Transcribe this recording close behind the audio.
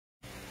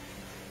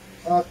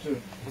Arthur.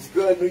 What's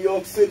good, New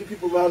York City,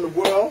 people around the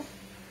world?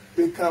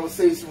 Big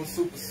conversation with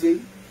Super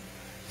C.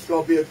 It's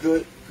gonna be a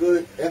good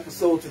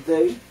episode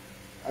today.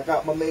 I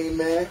got my main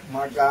man,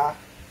 my guy,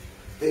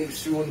 Dave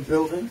Shoo in the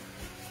building.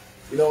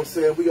 You know what I'm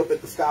saying? We up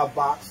at the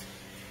Skybox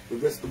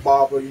with Rich the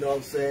Barber, you know what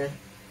I'm saying?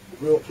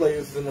 Real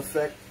players in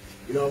effect,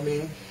 you know what I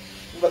mean?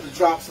 We're about to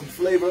drop some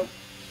flavor.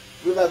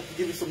 We're about to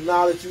give you some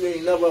knowledge you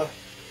ain't never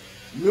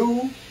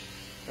knew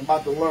and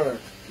about to learn,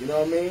 you know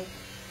what I mean?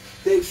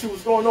 Dave Shoo,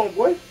 what's going on,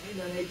 boy? Ain't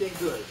done anything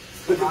good.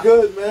 Looking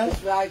good, man.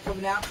 That's right,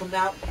 coming out,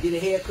 get a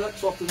haircut,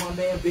 talk to my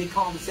man, big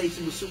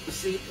conversation with Super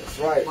C. That's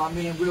right. My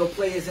man, real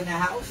players in the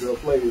house. Real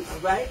players. All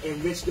right,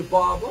 and Rich the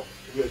Barber.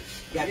 Rich.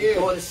 Got the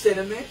daughter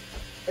Cinnamon.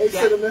 Hey,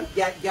 Cinnamon.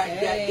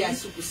 Got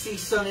Super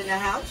C's son in the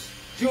house.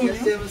 Junior. You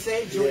know what I'm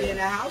saying? Junior in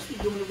the house. We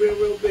doing it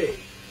real big.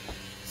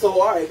 So,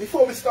 all right,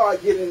 before we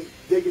start digging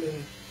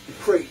in the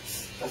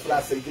crates, that's what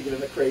I say, digging in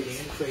the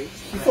crates.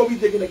 Before we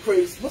dig in the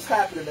crates, what's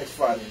happening next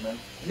Friday, man?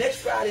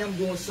 Next Friday, I'm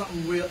doing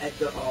something real at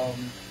the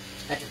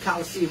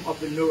Coliseum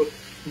up in Newark,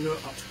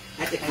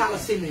 at the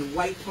Coliseum in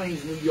White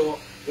Plains, New York.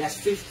 That's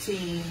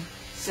 15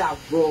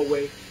 South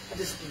Broadway. I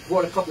just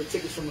bought a couple of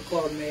tickets from the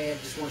club, man.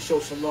 Just want to show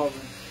some love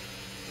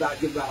and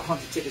give about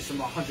 100 tickets from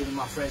 100 of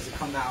my friends to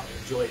come out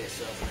and enjoy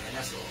themselves, man.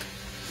 That's all.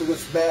 So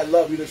just mad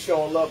love, you just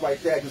showing love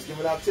like that, just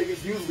giving out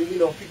tickets. Usually, you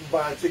know, people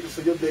buying tickets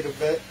for your big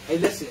event. Hey,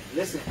 listen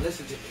to me.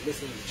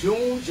 Listen.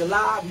 June,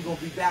 July, we're going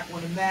to be back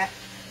on the mat.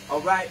 All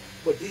right?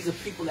 But these are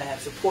people that have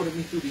supported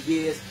me through the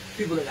years,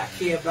 people that I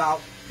care about,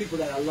 people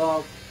that I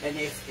love, and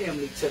they're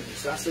family to me.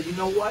 So I said, you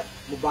know what?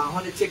 I'm going to buy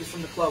 100 tickets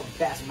from the club and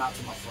pass them out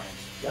to my friends.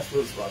 That's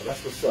what's up.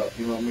 That's what's up.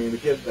 You know what I mean? To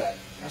give back.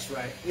 That's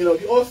right. You know,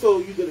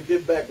 you did a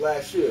give back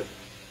last year.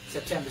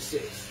 September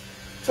 6th.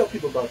 Tell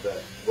people about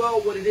that. Well,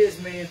 what it is,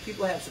 man,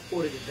 people have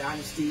supported the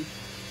Dynasty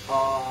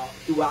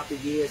throughout the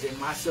years, and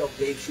myself,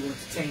 Dave Shoo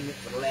Entertainment,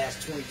 for the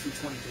last 22,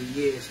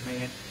 23 years,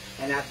 man.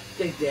 And I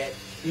think that,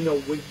 you know,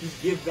 when you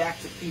give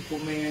back to people,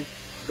 man,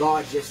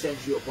 God just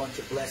sends you a bunch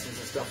of blessings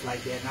and stuff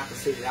like that. And I can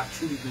say that I've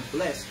truly been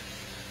blessed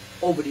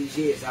over these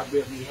years. I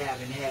really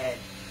haven't had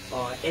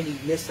any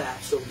mishap,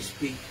 so to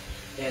speak.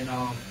 And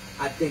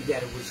I think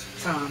that it was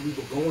time we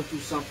were going through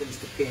something, it's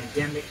the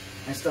pandemic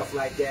and stuff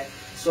like that.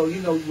 So,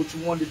 you know, what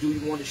you wanted to do,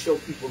 you wanted to show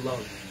people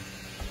love.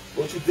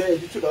 What you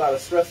did, you took a lot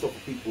of stress off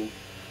of people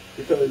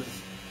because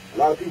a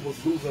lot of people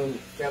was losing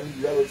family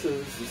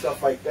relatives and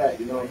stuff like that,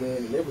 you know what I mean?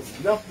 And there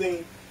was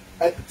nothing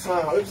at the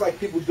time. It was like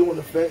people doing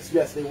events,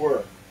 yes, they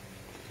were.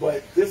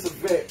 But this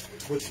event,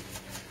 which,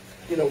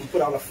 you know, we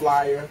put out a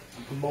flyer,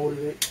 we promoted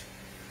it.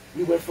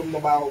 We went from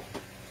about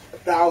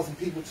 1,000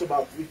 people to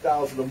about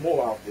 3,000 or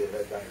more out there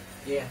that night.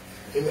 Yeah.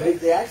 And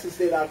they actually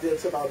stayed out there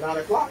until about 9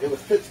 o'clock. It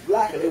was pitch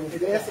black and they was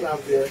dancing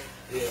out there.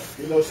 Yeah.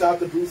 You know, shout out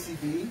to Brucey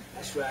B.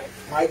 That's right.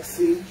 Mike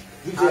C.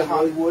 DJ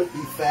Hollywood,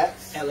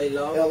 B-Fats. LA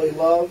Love.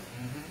 LA Love.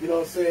 You know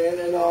what I'm saying?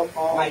 And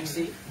Mike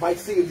C. Mike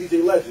C and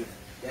DJ Legend.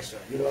 That's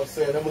right. You know what I'm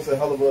saying? That was a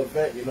hell of an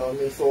event, you know what I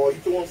mean? So are you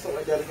doing something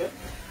like that again?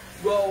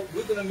 Well,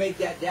 we're going to make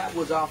that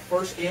was our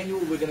first annual.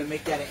 We're going to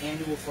make that an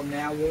annual from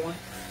now on.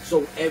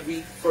 So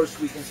every first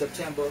week in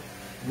September,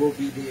 we'll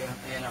be there,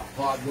 and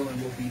God willing,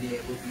 we'll be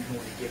there. We'll be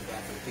doing the give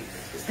back to the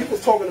people.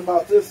 People's talking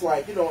about this,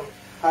 like, you know,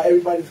 how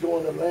everybody's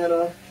going to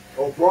Atlanta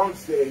or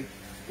Bronx Day.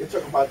 They're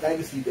talking about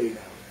Dynasty Day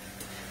now.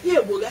 Yeah,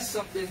 well, that's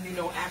something, you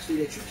know, actually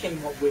that you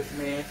came up with,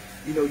 man.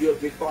 You know, you're a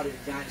big part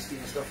of the Dynasty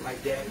and stuff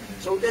like that.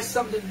 So that's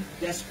something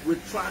we're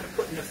trying to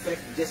put in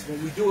effect. Just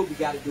when we do it, we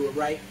got to do it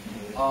right.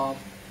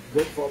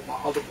 Wait for my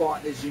other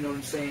partners, you know what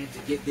I'm saying, to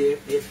get their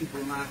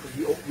people in line,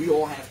 because we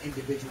all have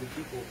individual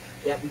people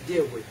that we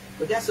deal with.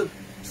 But that's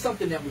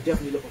something that we're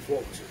definitely looking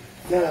forward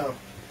to. Now,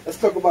 let's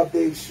talk about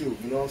Dave Shoo,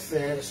 you know what I'm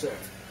saying? Yes, sir.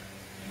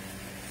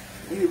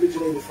 Where you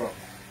originated from?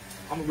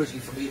 I'm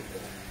originally from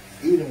Edenwald.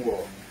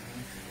 Edenwald.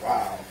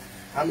 Wow.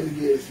 How many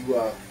years you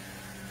lived?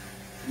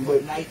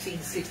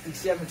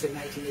 1967 to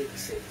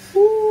 1986.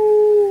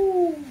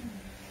 Woo!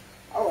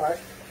 All right.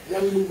 Now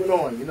we're moving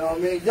on, you know what I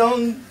mean?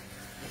 Young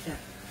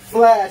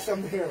Flash,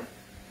 I'm hearing.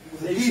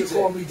 They used to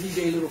call me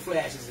DJ Little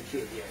Flash as a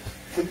kid, yeah.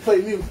 So you play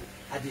music?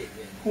 I did,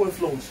 yeah. Who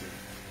influenced you?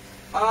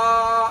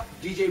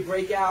 DJ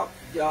Breakout,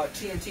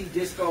 TNT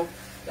Disco.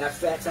 That's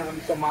Fat Tommy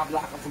from my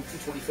block. I'm from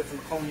 225th from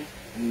Laconia.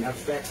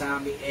 That's Fat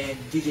Tommy and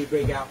DJ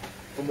Breakout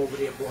from over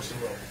there,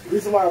 Boston Road. The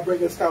reason why I bring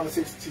this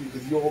conversation to you is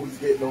because you're always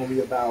getting on me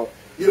about,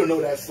 you don't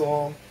know that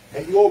song,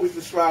 and you always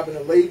describing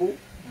the label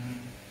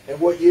and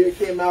what year it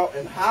came out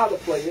and how to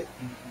play it.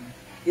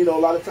 You know,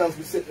 a lot of times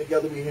we sitting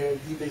together, we hearing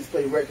DJs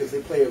play records,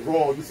 they play it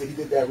wrong. You say he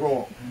did that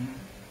wrong.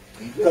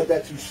 You cut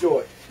that too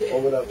short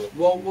or whatever.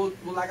 Well,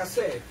 like I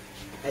said,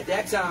 at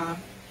that time,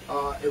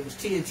 it was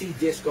TNT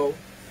Disco.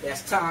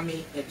 That's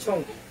Tommy and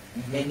Tony.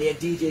 And their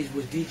DJs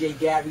was DJ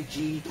Gary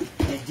G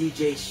and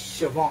DJ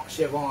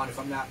Siobhan, if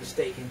I'm not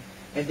mistaken.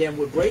 And then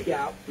with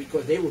Breakout,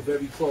 because they were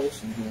very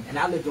close, and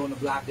I lived on the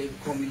block, they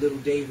would call me Little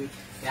David,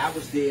 and I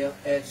was there.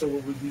 And so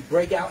we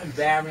Breakout and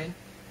Baron,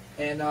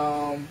 and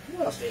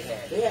who else they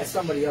had? They had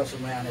somebody else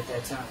around at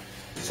that time.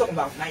 We're talking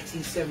about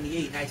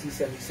 1978,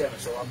 1977,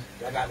 so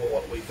I got to go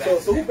all the way back.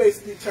 So who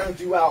basically turned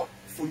you out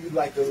for you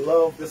like to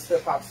love this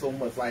hip hop so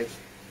much? Like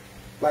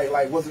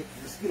was it,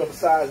 you know,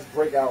 besides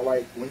Breakout,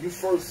 like when you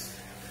first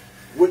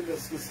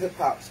witnessed this hip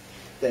hop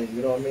thing,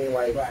 you know what I mean?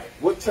 Like,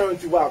 what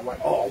turned you out? Like,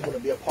 oh, I want to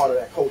be a part of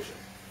that culture.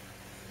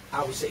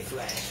 I would say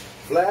Flash.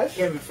 Flash?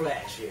 Hearing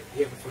Flash, yeah.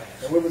 Hearing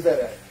Flash. And where was that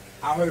at?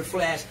 I heard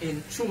Flash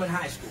in Truman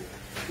High School.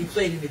 He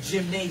played in the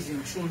gymnasium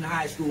at Truman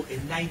High School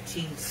in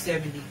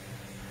 1970.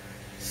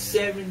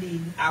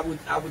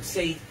 I would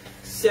say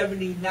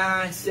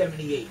 79,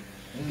 78.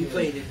 He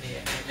played in there.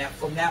 And that,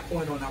 from that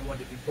point on, I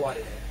wanted to be part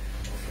of that.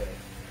 Okay.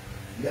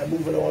 Now,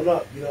 moving on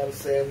up, you know what I'm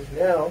saying?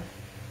 Now,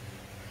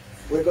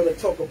 we're going to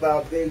talk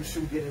about Dave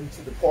Shoo getting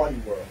into the party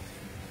world.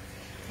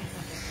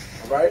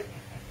 All right?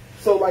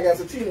 So, like,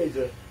 as a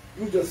teenager,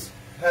 you just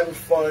having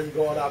fun,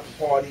 going out to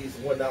parties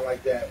and whatnot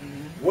like that.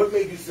 What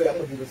made you say, I'm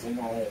going to do this on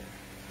my own?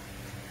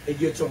 And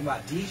you're talking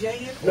about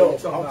DJing? No, I'm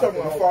talking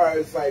about as far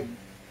as, like,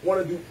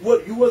 want to do,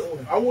 what you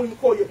wasn't, I wouldn't even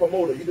call you a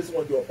promoter, you just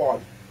want to do a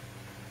party.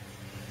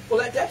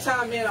 Well, at that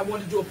time, man, I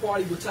wanted to do a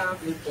party with time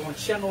on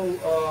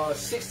Channel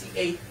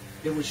 68.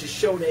 There was a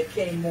show that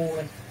came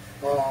on,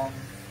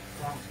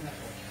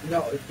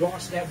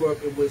 Bronx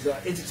Network. It was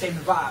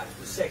Entertainment Vibes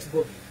with Sex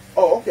Boogie.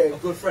 Oh, okay. A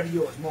good friend of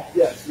yours, Mark.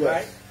 Yes, yes.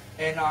 Right?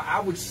 And I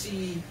would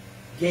see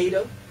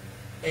Gator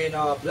and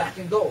Black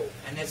and Gold,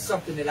 and that's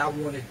something that I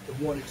wanted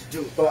to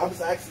do. But I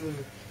was asking,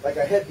 like,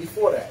 ahead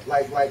before that,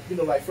 like you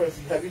know, like for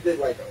instance, have you did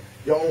like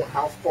your own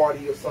house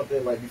party or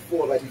something like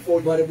before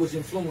you? But it was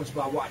influenced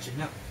by watching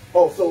them.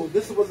 Oh, so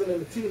this wasn't in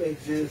the teenage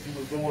years you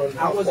was doing.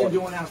 I wasn't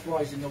doing house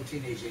parties in no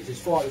teenage years. As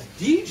far as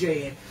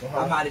DJing,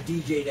 I might have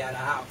DJ'd at a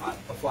house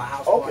for a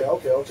house party.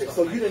 Okay.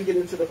 So you didn't get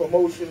into the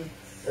promotion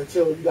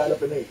until you got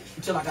up in age.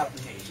 Until I got up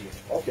in age,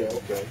 yeah.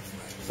 Okay.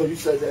 So you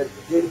said that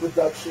Gator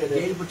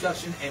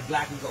Production and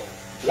Black and Gold.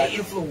 They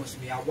influenced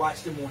me. I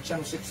watched them on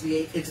Channel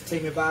 68,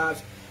 Entertainment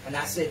Vibes, and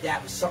I said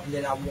that was something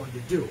that I wanted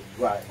to do.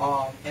 Right.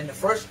 And the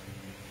first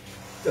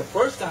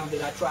time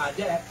that I tried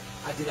that,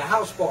 I did a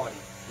house party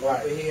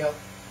over here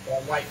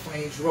on White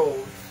Plains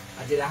Road.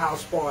 I did a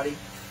house party.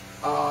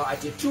 I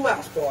did 2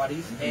 house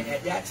parties, and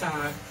at that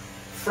time,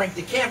 Frank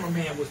the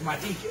cameraman was my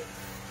DJ.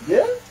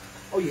 Yeah?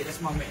 Oh yeah, that's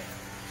my man.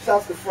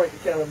 Shouts to Frank the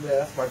cameraman,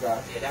 that's my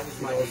guy. Yeah, that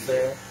was my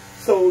DJ.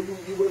 So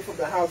you went from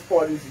the house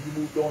parties and you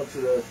moved on to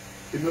the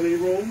community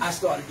room? I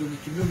started doing the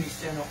community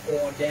center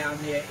on down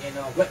there in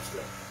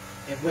Webster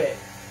and Webb.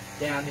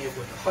 Down there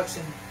with the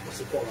Hudson, what's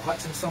it called, a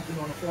Hudson something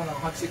on the corner of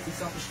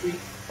 160-something Street.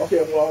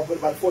 Okay, well,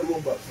 by the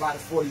 41 bus. By the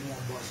 41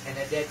 bus. And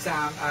at that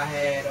time, I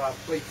had,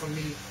 played for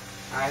me,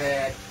 I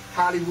had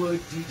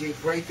Hollywood, DJ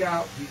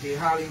Breakout, DJ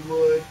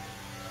Hollywood,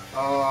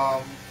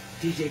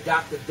 DJ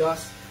Dr.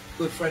 Dust,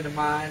 good friend of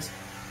mine,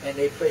 and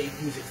they played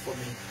music for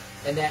me.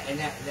 And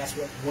that's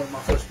one of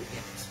my first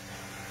beginnings.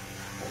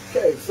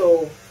 Okay,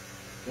 so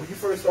when you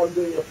first started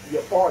doing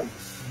your parties,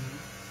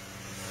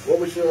 what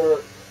was your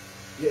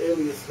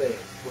alias name?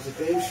 Was it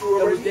Dave Shoo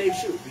already? It was Dave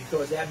Shoo,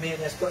 because that man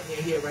that's cutting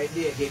your hair right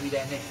there gave me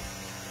that name.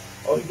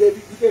 Oh, you gave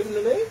him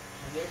the name?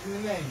 I gave him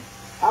the name.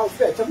 How was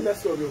that? Tell me that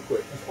story real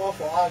quick. It's all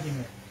for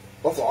argument.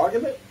 Oh, for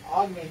argument?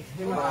 Argument.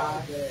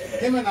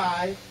 Him and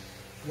I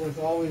was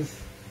always,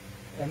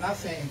 I'm not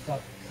saying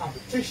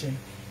competition,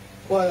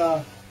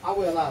 but I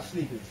wear a lot of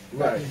sneakers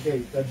back in the day.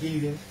 The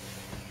Adidas,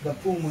 the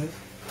Pumas.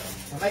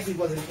 Nike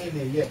wasn't in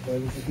there yet, but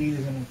it was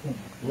Adidas and the Pumas.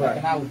 Back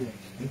in our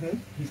days.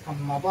 He's come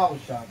to my barber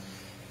shop.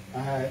 I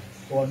had a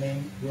boy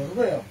named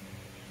Real.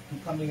 He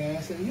come in there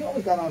and said, you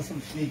always got on some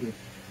sneakers.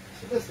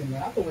 I said, listen,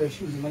 man, I can wear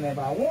shoes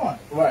whenever I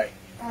want. Right.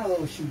 I had a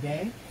little shoe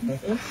game.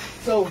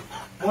 So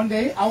one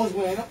day I was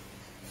wearing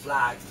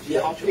fly,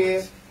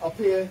 a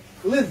pair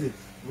Lizards.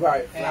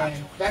 Right.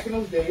 And back in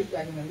those days,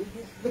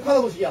 the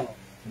color was yellow.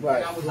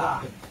 Right. And I was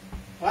rocking.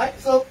 Right?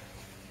 So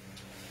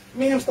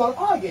me and him started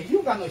arguing. You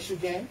don't got no shoe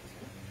game.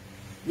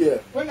 Yeah.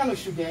 We ain't got no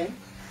shoe game.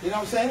 You know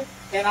what I'm saying?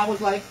 And I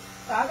was like,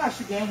 I got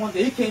shoe game. One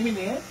day he came in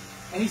there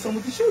and he told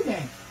me the shoe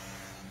game.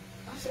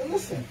 I said,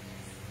 listen,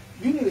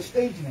 you need a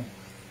stage name.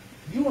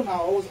 You and I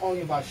are always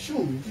arguing about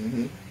shoes.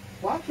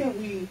 Why can't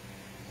we,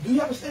 do you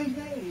have a stage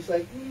name? He's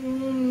like,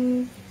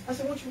 I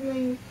said, what's your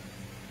name?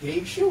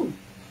 Dave Shoo.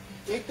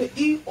 Take the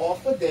E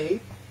off of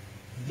Dave,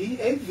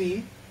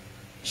 D-A-V,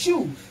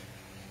 shoes.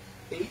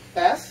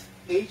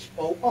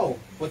 S-H-O-O,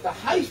 with a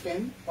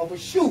hyphen of a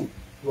shoe.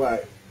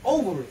 Right.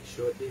 Over it.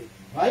 Sure did.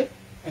 Right?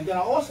 And then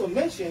I also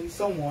mentioned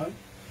someone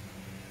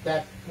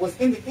that was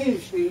in the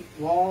industry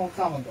a long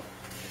time ago.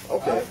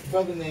 Okay.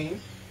 Brother named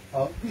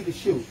Peter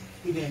Shoo.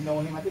 He didn't know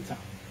him at the time.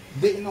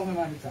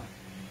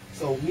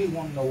 So we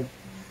want no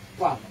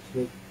problems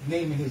with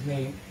naming his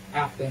name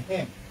after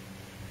him.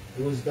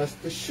 It was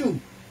just the shoe.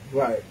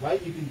 Right.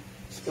 Right? You can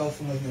spell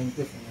someone's name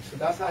differently. So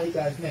that's how he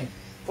got his name.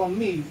 From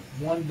me,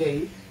 one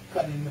day,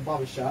 cutting in the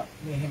barbershop,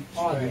 me and him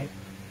arguing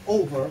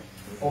over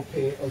a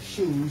pair of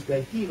shoes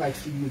that he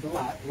likes to use a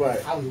lot.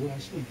 Right. I was wearing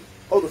sneakers.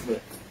 Hold this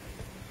minute.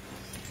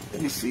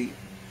 Let me see.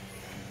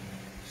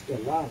 Still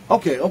alive.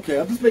 Okay.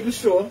 I'm just making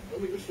sure.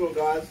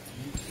 Guys.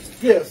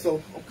 Yeah,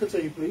 so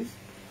continue, please.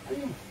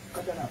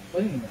 Cut that out.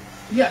 But anyway.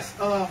 Yes,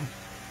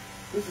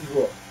 this is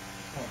raw.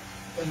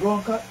 It's raw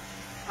and cut?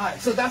 Alright,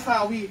 so that's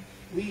how we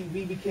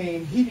he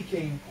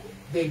became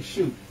Dave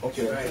Shoo.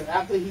 Okay. Right. So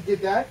after he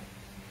did that,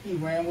 he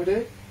ran with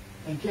it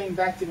and came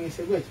back to me and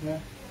said, Rich,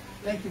 man,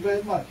 thank you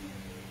very much.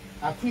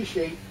 I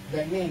appreciate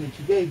that name that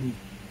you gave me.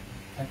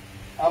 And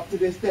up to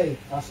this day,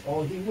 that's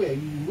all he wears.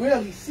 You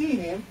rarely see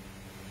him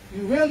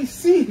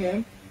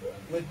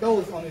with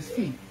those on his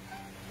feet.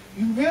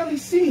 You rarely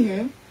see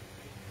him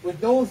with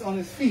those on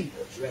his feet.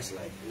 Dressed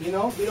like this. You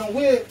know, he don't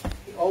wear it.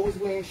 He always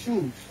wearing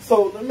shoes.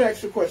 So let me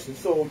ask you a question.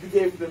 So you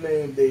gave the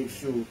name Dave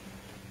Shoo.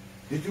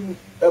 Did you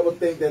ever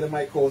think that it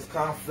might cause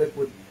conflict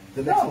with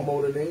the next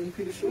promoter name,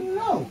 Peter Shoo?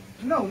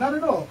 No, not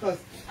at all. Because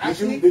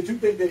actually, did you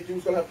think that you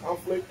was gonna have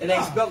conflict? It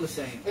ain't spelled the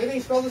same. It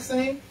ain't spelled the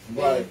same.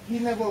 Right. And he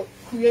never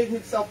created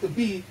himself to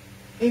be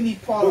any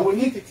part of an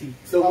entity.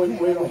 So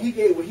when he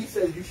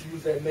said you should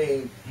use that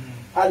name,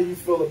 how do you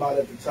feel about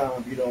it at the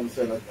time? You know what I'm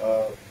saying? Like,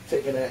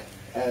 taking that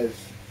as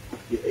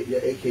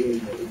your AKA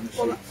name.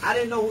 Well, I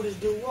didn't know who this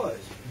dude was.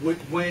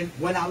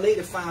 When I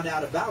later found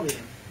out about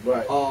him,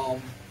 right.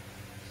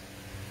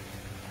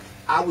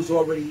 I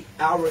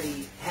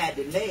already had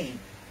the name.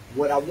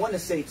 What I want to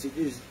say to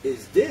you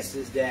is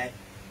that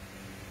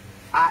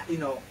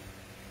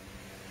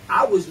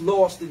I was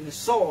lost in the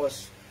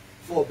sauce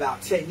for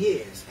about 10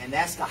 years, and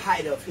that's the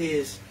height of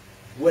his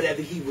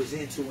whatever he was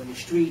into in the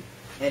street,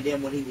 and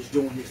then when he was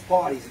doing his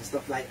parties and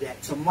stuff like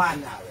that. To my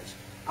knowledge,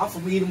 I'm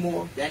from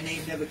Edenmore. That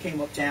name never came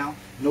uptown.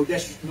 No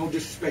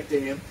disrespect to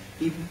him.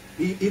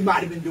 He might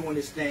have been doing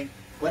his thing,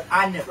 but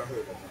I never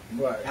heard of him.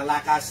 Right. And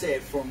like I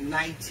said, from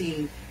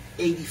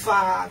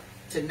 1985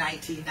 to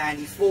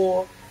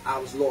 1994, I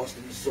was lost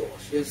in the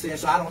sauce. You understand?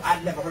 So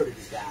I never heard of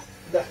this guy.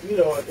 Now, you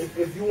know,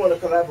 if you want to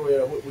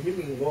collaborate, what do you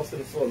mean lost in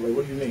the sauce? Like,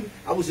 what do you mean?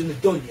 I was in the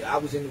dunya. I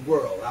was in the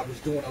world. I was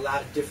doing a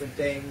lot of different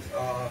things.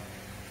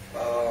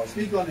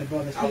 Speak on it,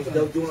 brother. I was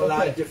doing a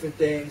lot of different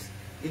things.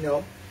 You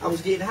know, I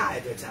was getting high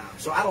at that time,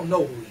 so I don't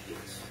know who he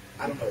is.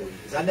 I don't know who he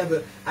is.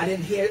 I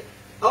didn't hear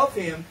of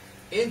him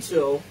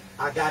until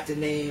I got the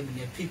name, and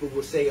then people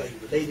would say, "Are you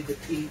related to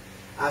Pete?"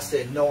 I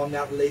said, "No, I'm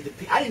not related to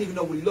Pete." I didn't even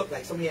know what he looked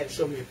like. Somebody had to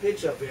show me a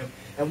picture of him,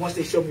 and once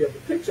they showed me a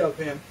picture of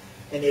him,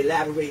 and they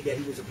elaborated that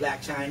he was a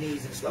black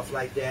Chinese and stuff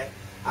like that,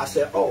 I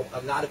said, "Oh,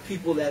 a lot of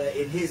people that are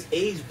in his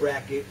age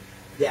bracket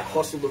that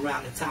hustled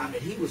around the time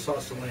that he was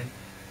hustling."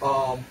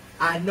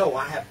 I know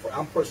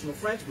I'm personal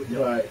friends with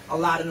them. Right. A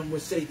lot of them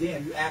would say,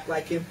 "Damn, you act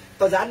like him,"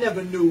 because I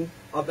never knew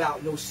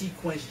about no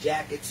sequence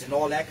jackets and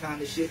all that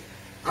kind of shit.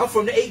 I'm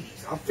from the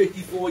 80s. I'm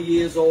 54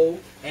 years old,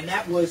 and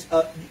that was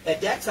at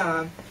that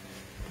time.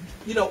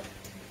 You know,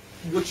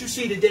 what you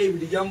see today with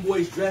the young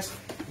boys dressed,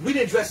 we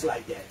didn't dress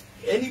like that.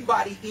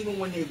 Anybody, even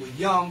when they were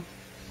young,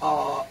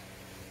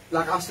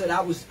 like I said, I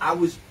was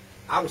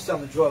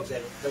selling drugs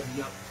at a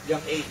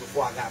young age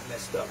before I got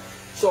messed up.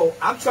 So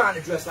I'm trying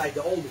to dress like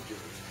the older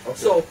dudes. Okay.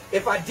 So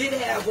if I did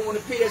have on a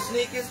pair of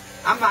sneakers,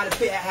 I might have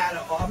had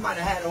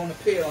on a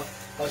pair of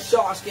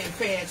sharkskin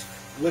pants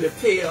with a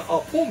pair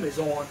of Pumas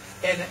on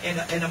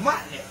and a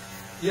mountain neck.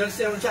 You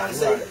understand what I'm trying to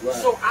say? Right, right.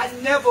 So I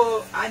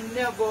never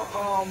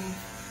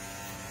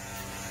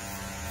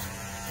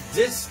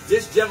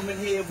this gentleman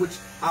here, which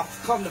I've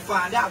come to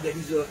find out that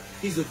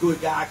he's a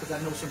good guy, because I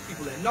know some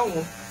people that know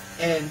him,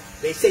 and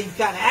they say you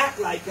kind of act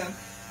like him.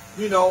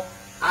 You know,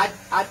 I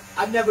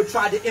never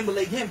tried to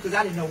emulate him because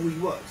I didn't know who he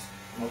was.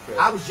 Okay.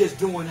 I was just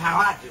doing how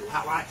I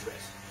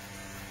dress.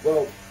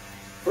 Well,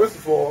 first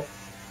of all,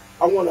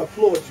 I want to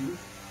applaud you,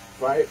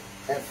 right?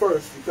 At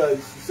first, because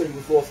you said you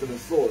was lost in the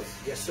source.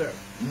 Yes, sir.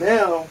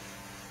 Now,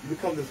 you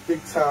become this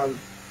big-time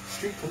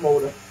street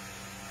promoter,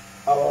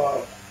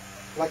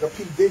 like a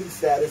P. Diddy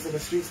status in the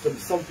streets to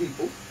some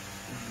people.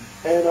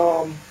 Mm-hmm.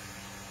 And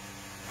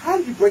how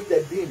did you break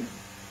that demon?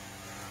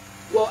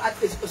 Well,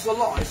 it's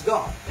Allah. It's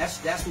God.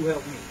 That's who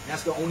helped me.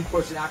 That's the only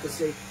person I could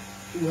say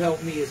who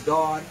helped me is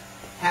God.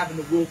 Having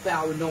the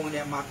willpower, knowing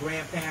that my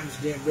grandparents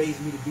didn't raise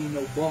me to be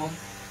no bum,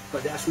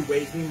 but that's who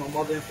raised me. My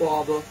mother and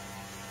father,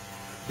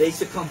 they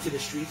succumbed to the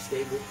streets.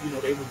 They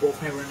were both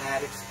heroin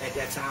addicts at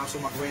that time. So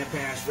my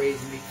grandparents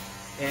raised me,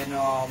 and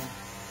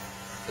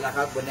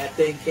when that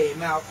thing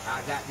came out,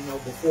 I got,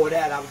 before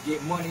that I was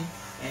getting money,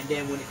 and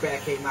then when the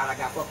crack came out, I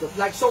got fucked up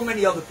like so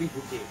many other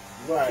people did.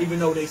 Right. Even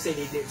though they say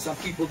they didn't, some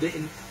people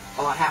didn't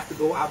have to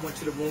go. I went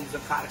to the rooms of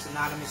Narcotics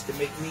Anonymous to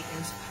make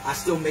meetings. I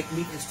still make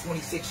meetings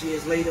 26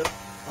 years later.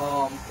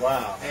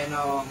 Wow. And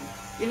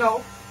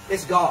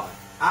it's God.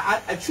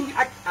 I truly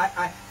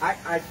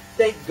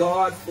thank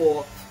God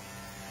for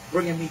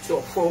bringing me to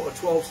a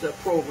 12-step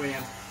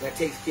program that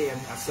takes care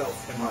of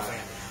myself and my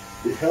family.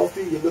 You're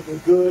healthy. You're looking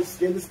good.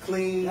 Skin is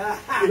clean.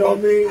 You know what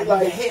I mean?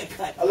 Like a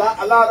haircut. A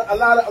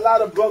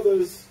lot of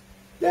brothers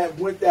that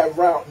went that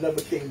route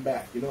never came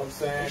back. You know what I'm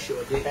saying? They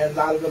sure did. And a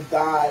lot of them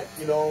died.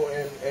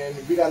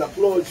 And we gotta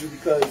applaud you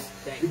because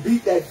you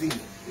beat that demon.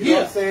 You know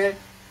what I'm saying?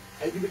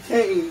 And you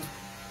became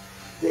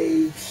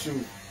Dave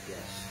Shoo.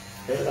 Yes.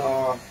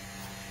 And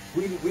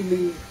we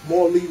need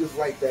more leaders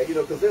like that,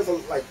 because there's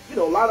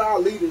a lot of our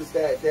leaders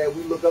that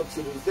we look up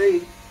to this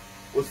day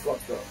was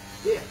fucked up.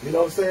 Yeah. You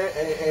know what I'm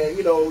saying? And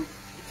you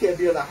can't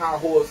be on a high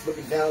horse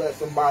looking down at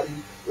somebody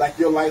like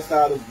your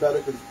lifestyle is better,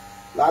 because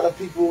A lot of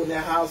people in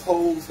their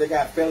households, they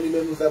got family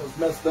members that was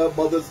messed up,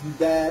 mothers and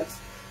dads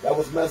that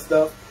was messed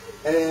up,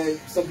 and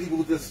some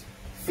people just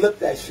flip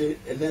that shit,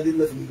 and then they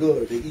living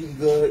good, they eating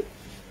good,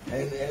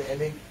 and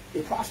they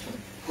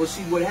prospering. Well,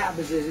 see, what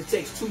happens is it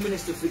takes 2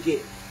 minutes to forget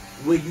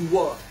where you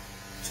were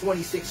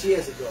 26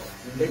 years ago.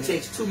 Mm-hmm. It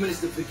takes 2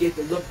 minutes to forget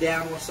to look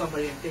down on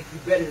somebody and think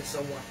you're better than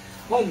someone.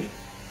 Homie,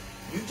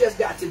 you just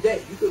got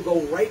today. You could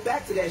go right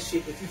back to that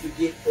shit if you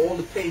forget all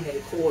the pain that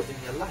it caused in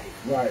your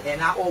life. Right.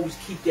 And I always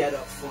keep that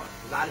up front.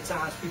 A lot of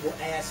times people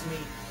ask me,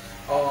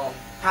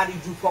 how do you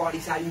do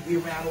parties? How do you be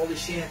around all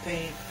this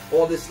champagne,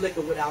 all this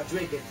liquor without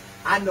drinking?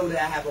 I know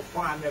that I have a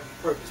primary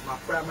purpose. My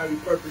primary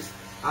purpose,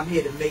 I'm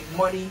here to make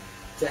money,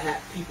 to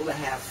have people to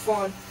have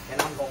fun,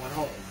 and I'm going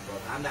home,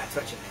 brother. I'm not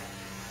touching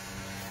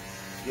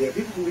that. Yeah,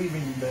 people believe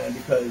in you, man,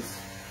 because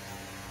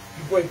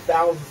you bring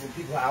thousands of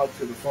people out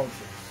to the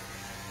functions.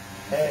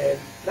 And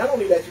not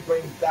only that, you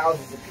bring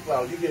thousands of people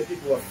out, you give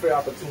people a fair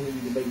opportunity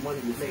to make money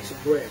with make some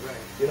bread, right?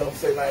 You know what I'm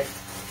saying? Like,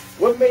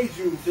 what made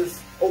you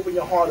just open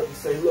your heart up and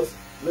say,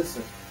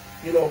 listen,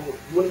 you know,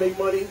 you want to make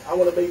money? I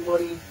want to make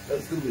money.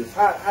 Let's do this.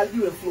 How do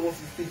you influence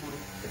these people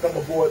to come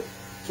aboard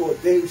to a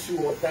Dave Shoo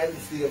or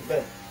Dynasty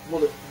event?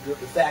 Well, the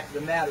fact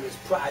of the matter is,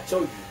 I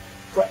told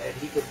you,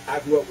 I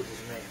grew up with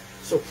this man.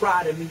 So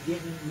prior to me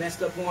getting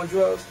messed up on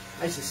drugs,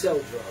 I used to sell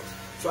drugs.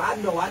 So I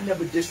know I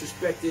never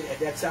disrespected, at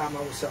that time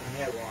I was selling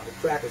heroin. The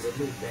crack was a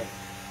new thing.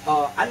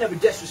 I never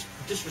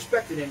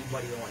disrespected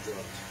anybody on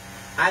drugs.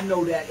 I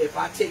know that if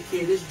I take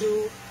care of this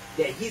dude,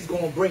 that he's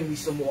going to bring me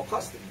some more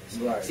customers.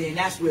 Right. See, and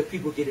that's where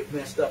people get it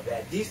messed up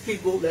at. These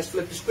people, let's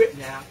flip the script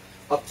now,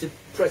 up to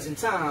present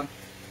time,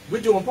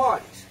 we're doing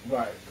parties.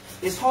 Right.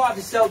 It's hard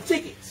to sell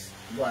tickets.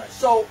 Right.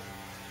 So,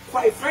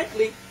 quite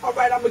frankly, all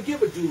right, I'm going to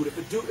give a dude,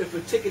 if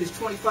a ticket is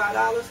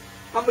 $25,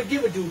 I'm going to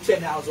give a dude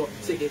 $10 off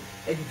the ticket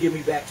and you give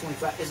me back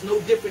 $25. It's no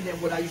different than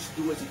what I used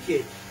to do as a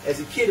kid. As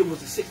a kid, it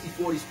was a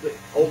 60-40 split.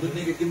 Older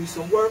nigga give me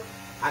some work,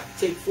 I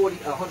take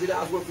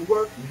 $100 worth of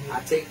work, I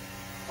take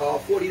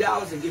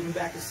 $40 and give him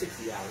back the $60.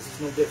 It's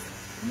no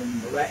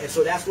different. All right? And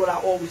so that's what I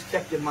always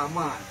kept in my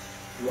mind.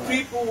 Right.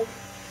 People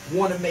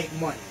want to make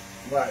money.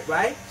 Right.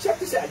 Right? Check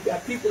this out. You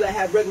got people that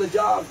have regular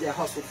jobs that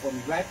hustle for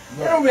me, right?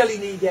 They don't really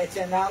need that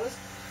 $10.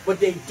 But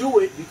they do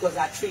it because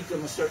I treat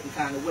them a certain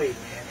kind of way,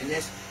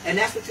 man. And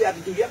that's what you have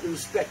to do. You have to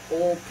respect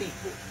all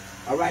people.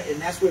 All right?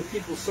 And that's where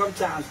people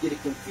sometimes get it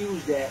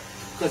confused at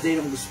because they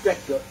don't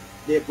respect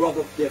their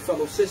brother, their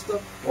fellow sister,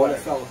 or their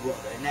fellow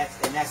brother. And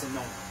that's a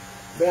no-no.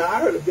 Man, I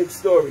heard a big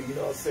story, you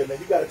know what I'm saying? Man,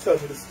 you got to tell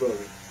me this story.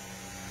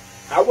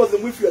 I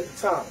wasn't with you at the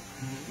time,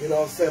 you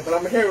know what I'm saying? But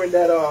I'm hearing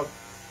that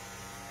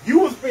you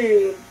was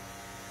being,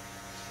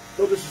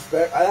 no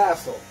disrespect, an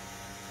asshole.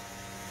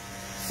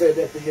 Said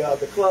that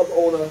the club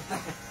owner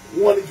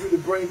wanted you to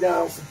bring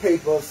down some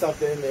paper or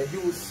something, and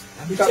you was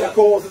trying to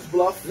cause his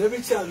bluff. Let me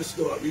tell the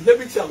story. I mean, let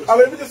me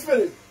just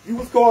finish. You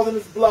was causing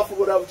his bluff or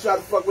whatever, trying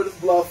to fuck with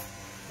his bluff.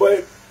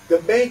 But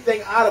the main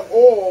thing out of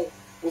all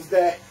was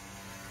that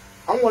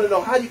I want to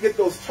know how you get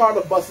those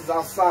charter buses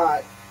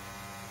outside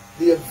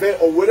the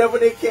event or whatever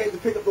they came to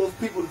pick up those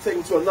people to take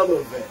them to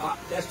another event.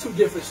 That's two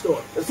different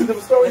stories. That's two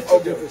different stories? That's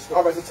two different stories.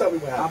 All right, so tell me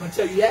what happened. I'm going to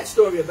tell you that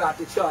story about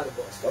the charter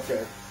bus.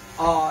 Okay.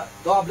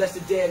 God bless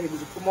the dead. It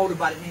was a promoter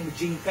by the name of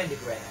Gene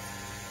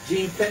Pendergrass.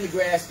 Gene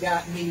Pendergrass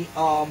got me,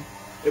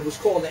 it was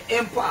called the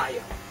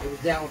Empire. It was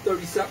down on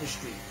 30-something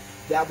Street.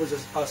 That was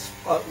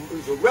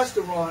a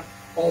restaurant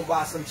owned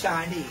by some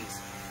Chinese.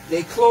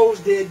 They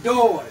closed their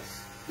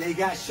doors. They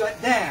got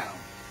shut down.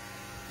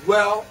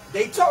 Well,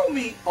 they told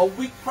me a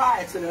week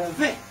prior to the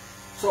event.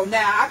 So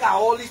now I got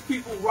all these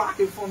people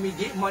rocking for me,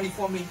 getting money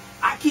for me.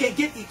 I can't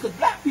get these, because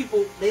black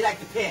people, they like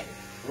to panic.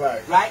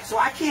 Right. Right? So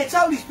I can't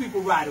tell these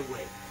people right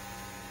away.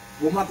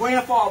 Well, my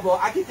grandfather,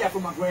 I get that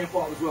from my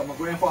grandfather as well. My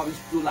grandfather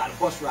used to do a lot of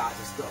bus rides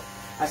and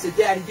stuff. I said,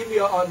 Daddy, give me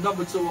a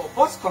number to a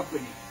bus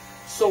company.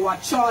 So I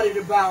chartered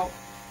about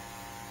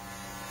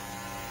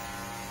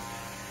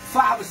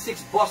 5 or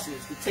 6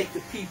 buses to take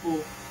the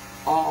people,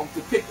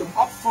 to pick them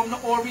up from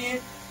the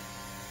Orient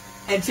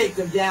and take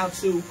them down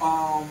to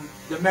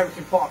the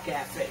American Park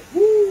Cafe.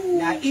 Woo.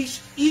 Now each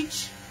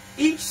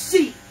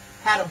seat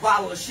had a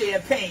bottle of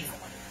champagne on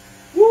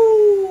it.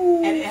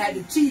 Woo. And it had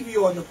the TV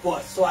on the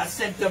bus, so I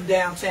sent them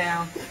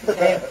downtown,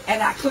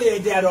 and I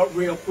cleared that up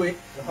real quick.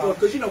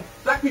 Because, you know,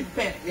 black people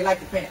panic. They like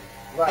to panic.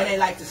 Right. And they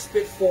like to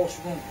spit false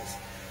rumors.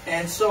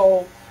 And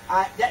so,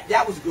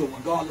 that was a good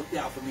one. God looked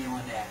out for me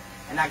on that.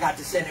 And I got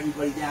to send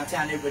everybody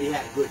downtown. Everybody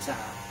had a good time.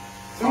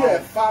 So you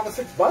had 5 or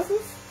 6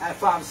 buses? I had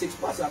 5 or 6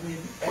 buses. I mean,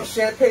 and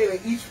champagne in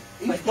each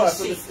like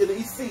bus in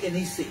each seat. In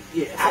each seat,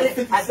 yeah.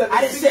 So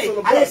I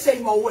didn't say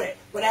Moet,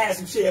 but I had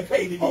some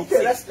champagne in each seat.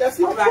 Okay, that's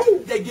even cool.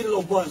 They get a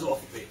little buzz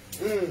off of it.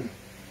 Mm.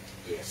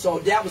 Yeah, so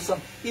that was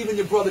some. Even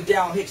your brother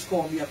Dow Hicks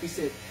called me up. He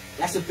said,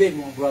 "That's a big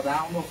one, brother. I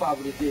don't know if I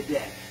would have did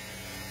that."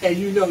 And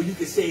you know, you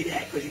can say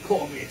that because you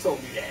called me and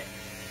told me that.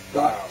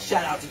 Wow.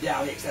 Shout out to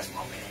Dow Hicks. That's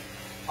my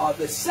man.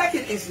 The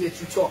second incident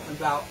you're talking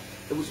about,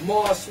 it was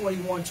Mars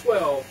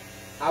 2112.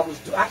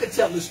 I could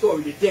tell the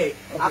story today.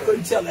 Okay. I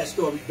couldn't tell that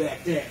story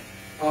back then.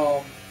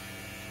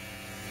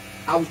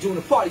 I was doing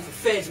a party for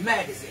Feds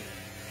Magazine.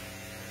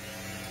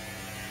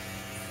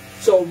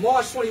 So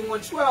March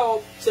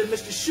 2112 said,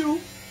 Mr. Shoo,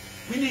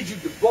 we need you,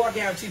 the bar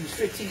guarantee was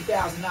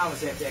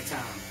 $15,000 at that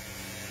time.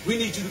 We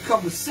need you to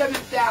come with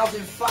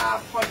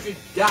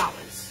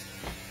 $7,500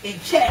 in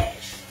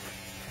cash.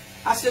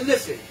 I said,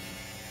 listen,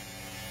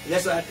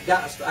 that's what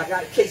I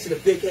got a case of the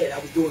big head. I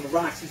was doing the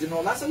Roxy's and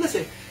all. I said,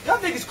 listen, y'all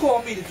niggas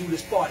call me to do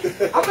this party.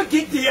 I'm going to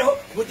get there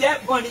with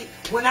that money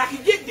when I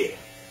can get there.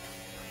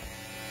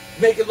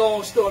 Make a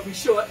long story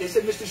short, they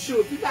said, Mr. Shoo,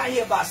 if you're not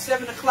here by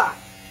 7 o'clock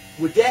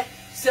with that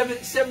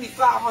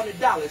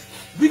 $7,500,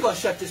 we're going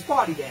to shut this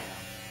party down.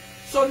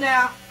 So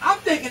now, I'm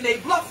thinking they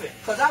bluffing.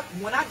 Because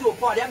when I do a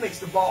party, that makes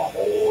the bar a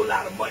whole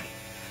lot of money.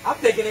 I'm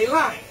thinking they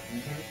lying.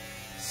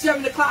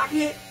 7 o'clock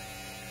hit,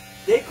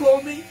 they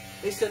called me.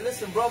 They said,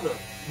 listen, brother,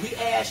 we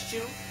asked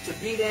you to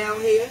be down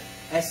here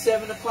at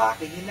 7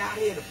 o'clock and you're not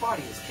here. The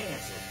party is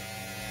canceled.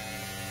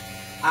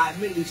 I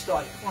immediately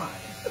started crying.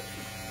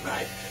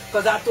 Right?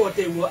 Because I thought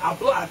they were, I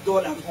thought I was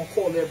going to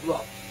call their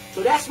bluff.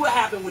 So that's what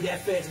happened with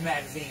that Feds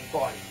Magazine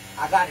party.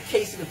 I got a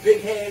case of the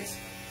big heads.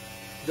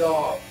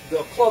 The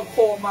club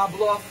called my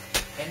bluff,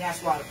 and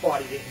that's why the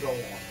party didn't go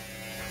on.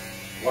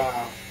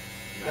 Wow.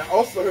 I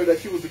also heard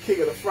that you was the king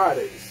of the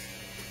Fridays.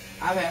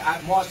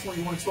 March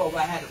 2112,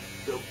 I had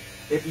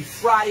it'd be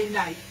Friday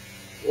night,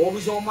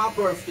 always on my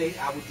birthday.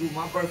 I would do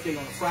my birthday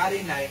on a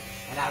Friday night,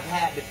 and I've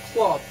had the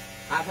club,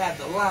 I've had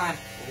the line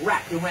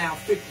wrapped around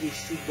 50th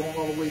Street, going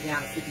all the way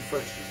down to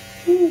 51st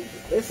Street. Ooh,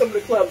 and some of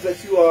the clubs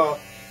that you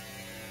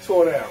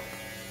tore down.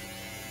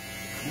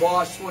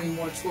 March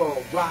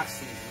 2112,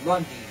 Roxy's,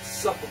 Lundy's,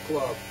 Supper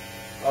Club,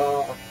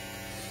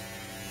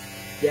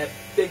 that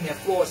thing that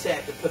Floss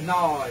had, the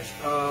Panache,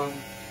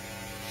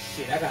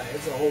 shit, I got it,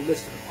 it's a whole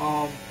list of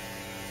them.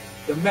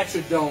 The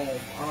Metrodome,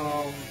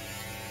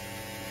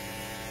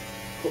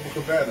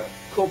 Copacabana.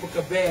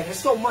 There's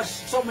so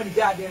many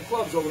goddamn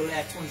clubs over the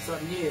last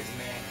 20-something years,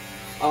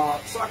 man.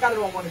 So I got it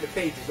on one of the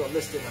pages, or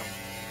listed them.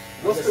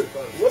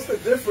 What's the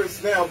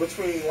difference now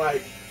between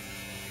like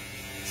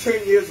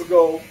 10 years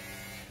ago,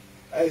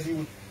 as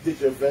you did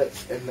your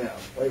events, and now?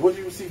 Like, what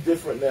do you see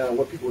different now?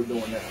 What people are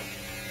doing now?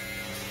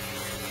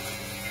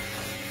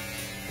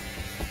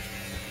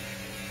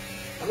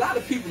 A lot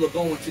of people are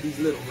going to these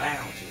little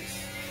lounges.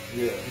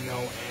 Yeah. You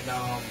know, and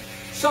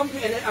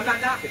and I'm not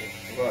knocking it.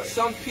 Right.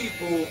 Some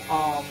people,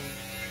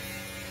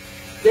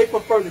 they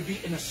prefer to be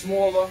in a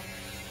smaller,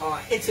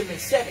 intimate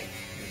setting.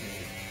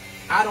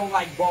 I don't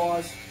like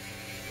bars.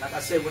 Like I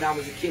said, when I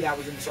was a kid, I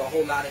was into a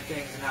whole lot of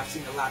things, and I've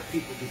seen a lot of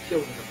people be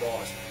killed in the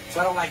bars.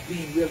 So I don't like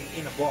being really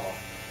in a bar.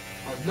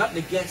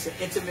 Nothing against an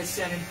intimate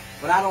setting,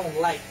 but I don't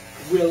like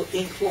real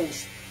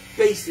enclosed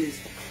spaces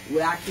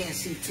where I can't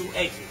see two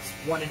exits,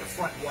 one in the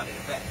front, one in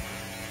the back.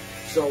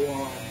 So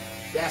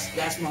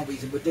that's my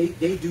reason. But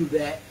they do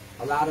that.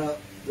 A lot of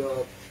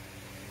the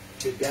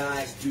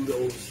guys do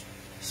those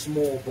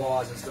small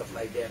bars and stuff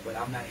like that, but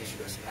I'm not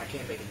interested. I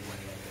can't make any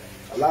money like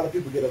that. A lot of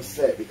people get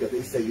upset because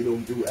they say you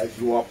don't do as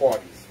you are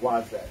parties.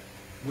 Why is that?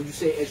 When you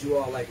say as you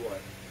are, like what?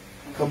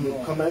 Come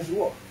as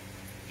you are.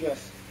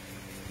 Yes.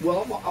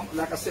 Well,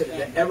 like I said,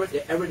 the era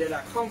that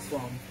I come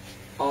from,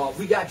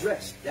 we got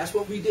dressed. That's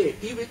what we did.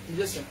 Even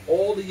listen,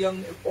 all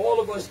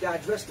of us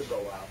got dressed to go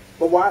out.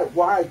 But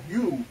why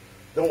you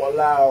don't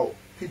allow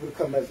people to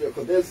come as you are?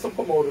 Because there's some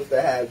promoters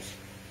that have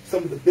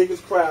some of the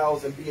biggest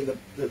crowds and be in the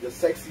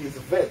sexiest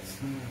events.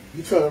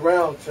 You turn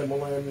around,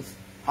 Timberlands,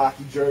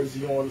 hockey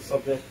jersey on or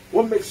something.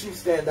 What makes you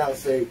stand out and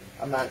say,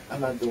 I'm not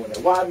doing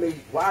that? Why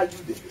you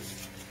did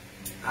this?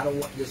 I don't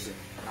want. Listen,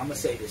 I'm gonna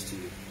say this to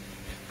you.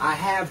 I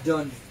have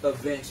done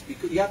events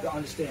because you have to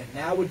understand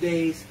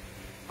nowadays.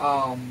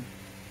 I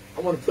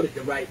want to put it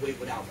the right way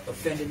without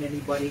offending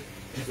anybody.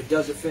 And if it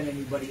does offend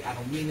anybody, I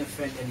don't mean to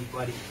offend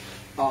anybody.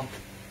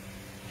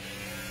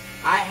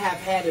 I have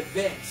had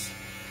events,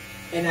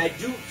 and I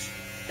do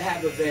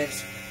have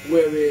events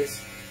where it's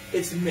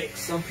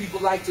mixed. Some people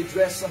like to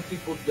dress, some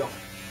people don't.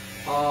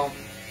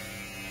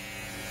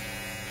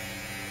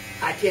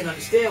 I can't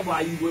understand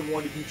why you wouldn't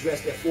want to be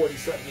dressed at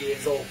 40-something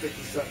years old,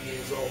 50-something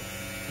years old.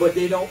 But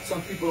they don't.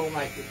 Some people don't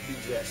like to be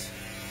dressed.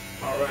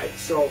 All right.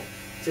 So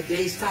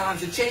today's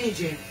times are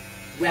changing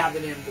rather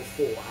than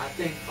before. I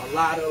think a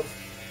lot of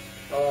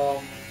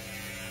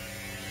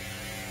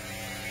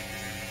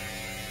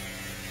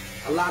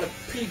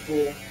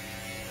people,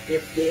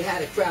 if they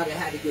had a crowd that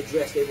had to get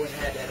dressed, they wouldn't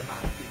have that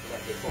amount of people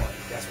at their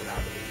parties. That's what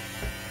I believe.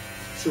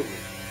 Truly.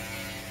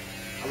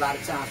 A lot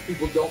of times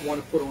people don't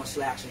want to put on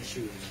slacks and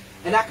shoes.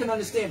 And I can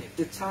understand it.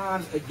 The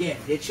times, again,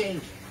 they're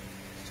changing.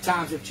 The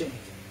times are changing.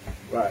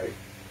 Right.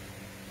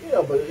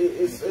 Yeah, but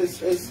it's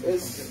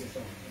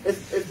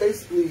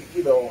basically,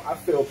 you know, I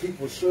feel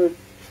people should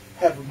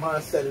have a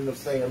mindset of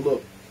saying,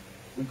 look,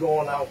 we're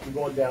going out, we're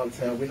going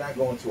downtown, we're not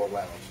going to a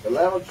lounge. The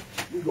lounge,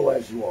 you go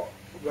as you are.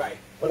 Right.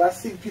 But I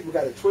see people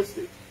got it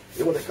twisted.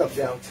 They want to come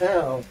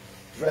downtown,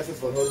 dressing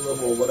for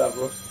hoodlum or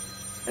whatever,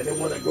 and they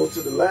want to go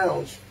to the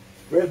lounge,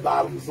 red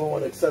bottoms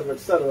on, etc.,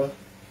 etc.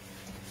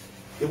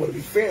 They want to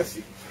be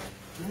fancy.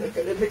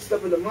 They're mixed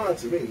up in the mind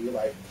to me. You're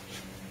like,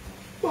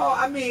 well,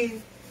 I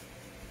mean,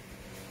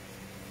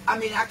 I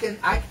mean, I can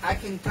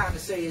kind of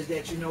say is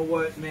that, you know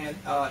what, man,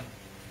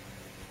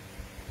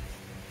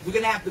 we're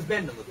gonna have to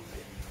bend a little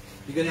bit.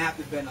 You're gonna have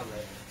to bend a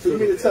little. So you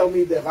mean to tell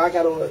me that if I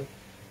got on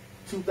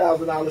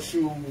 $2,000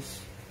 shoes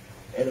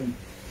and a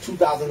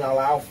 $2,000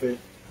 outfit,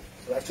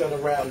 so I turn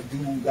around and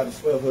dude got a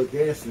swell hood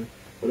dancing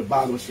with a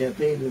bottle of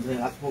champagne in his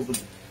hand, I'm supposed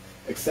to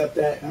accept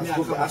that? I'm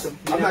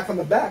not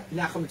coming back.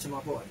 You're not coming to my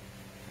party.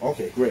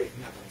 Okay, great.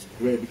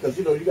 Great, because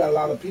you know you got a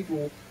lot of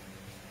people.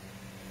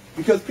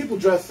 Because people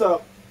dress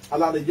up, a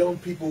lot of young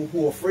people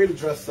who are afraid to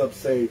dress up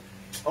say,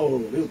 "Oh,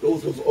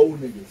 those old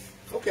niggas."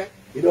 Okay.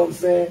 You know what I'm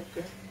saying?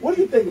 Okay. What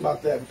do you think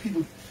about that? When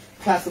people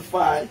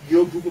classify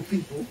your group of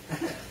people.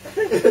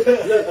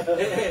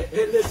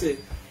 Hey, listen,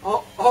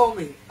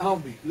 homie,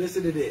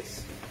 listen to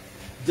this.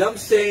 Them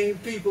same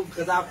people,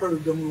 because I've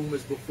heard them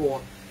rumors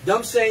before.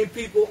 Them same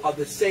people are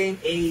the same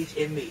age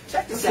in me.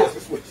 Check this out.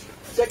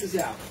 Check this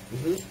out.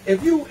 Mm-hmm.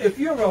 If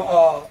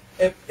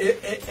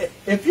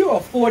you're a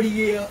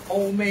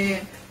 40-year-old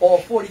man or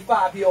a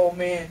 45-year-old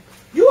man,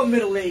 you're a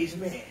middle-aged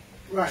man.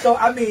 Right. So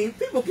I mean,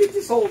 people get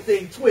this whole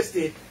thing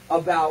twisted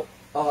about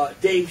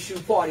Dave Shoo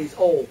parties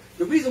old.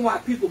 The reason why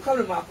people come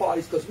to my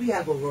parties because we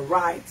have a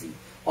variety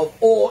of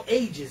all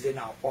ages in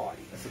our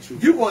party. That's the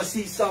truth. You're gonna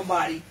see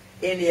somebody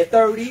in their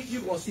 30s.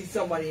 You're gonna see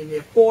somebody in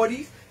their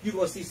 40s. You're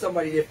gonna see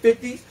somebody in their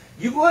 50s.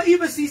 You're gonna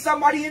even see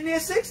somebody in their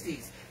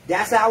 60s.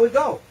 That's how it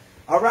go.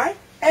 All right?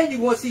 And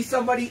you're going to see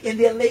somebody in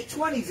their late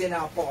 20s in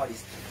our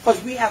parties.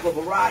 Because we have a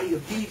variety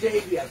of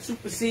DJs. We have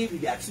Super C. We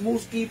got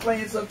Smooth Ski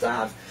playing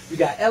sometimes. We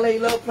got L.A.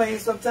 Love playing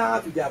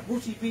sometimes. We got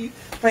Brucey B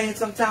playing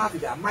sometimes. We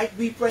got Mike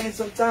B playing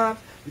sometimes.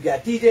 We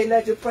got DJ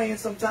Legend playing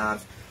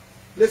sometimes.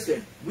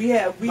 Listen,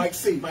 Mike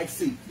C.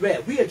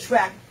 Yeah, we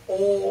attract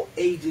all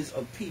ages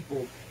of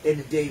people in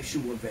the Dave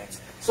Shoo events.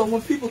 So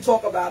when people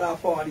talk about our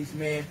parties,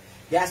 man,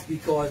 that's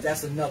because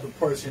that's another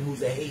person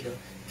who's a hater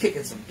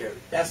kicking some dirt.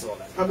 That's all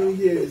that's How many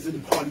years in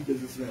the party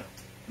business now?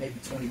 Maybe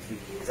 23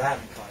 years. I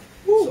haven't counted.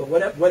 Woo. So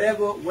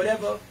whatever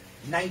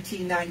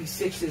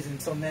 1996 is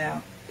until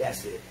now,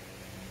 that's it.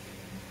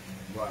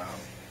 Wow.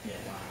 Yeah.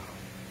 Wow.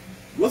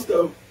 What's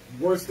the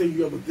worst thing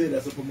you ever did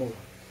as a promoter?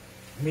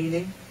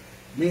 Meaning?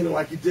 Meaning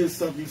like you did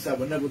something you said I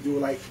would never do,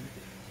 like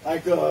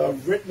rent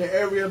in the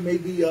area,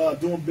 maybe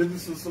doing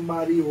business with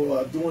somebody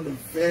or doing an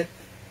event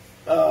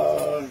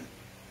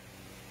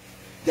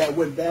that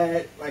went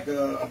bad, like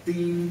a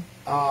theme.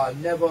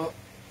 Never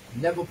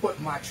put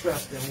my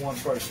trust in one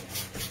person.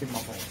 Give me my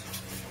phone.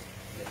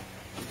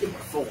 Give my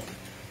phone.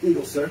 Here you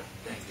go, sir.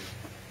 Thank you.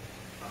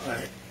 All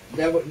right.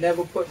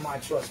 Never put my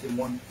trust in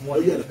one. Oh,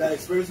 you had a bad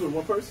experience with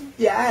one person?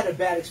 Yeah, I had a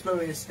bad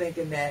experience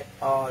thinking that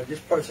this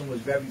person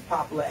was very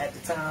popular at the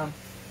time.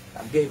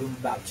 I gave him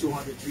about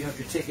 200,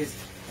 300 tickets,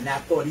 and I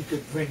thought he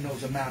could bring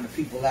those amount of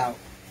people out.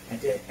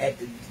 And at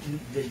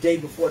the day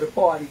before the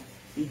party,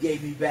 he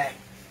gave me back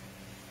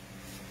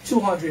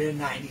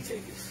 290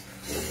 tickets.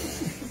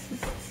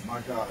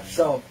 My gosh.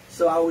 So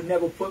I would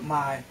never put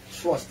my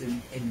trust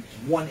in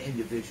one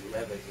individual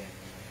ever again.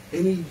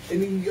 Any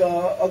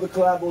other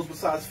collabos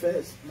besides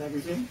Feds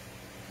magazine?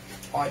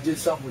 I did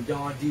something with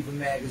Dawn Diva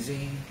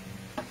magazine.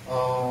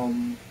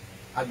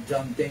 I've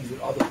done things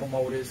with other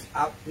promoters.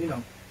 As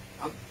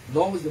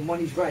long as the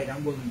money's right,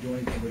 I'm willing to do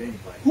anything with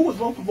anybody. Who was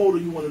one promoter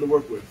you wanted to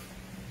work with?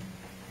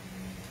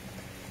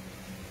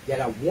 That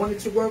I wanted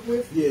to work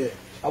with? Yeah.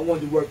 I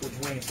wanted to work with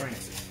Dwayne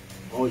Francis.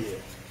 Oh yeah.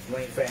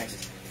 Dwayne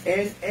Francis.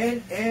 And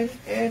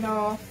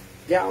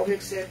Darryl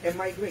Hicks and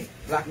Mike Green,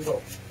 Black and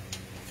Gold.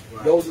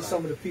 Right, Those are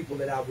some of the people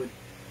that I would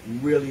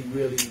really,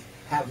 really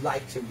have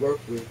liked to work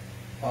with.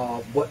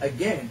 But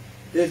again,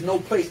 there's no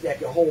place that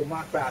can hold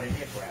my crowd in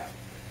their crowd.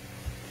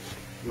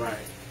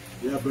 Right.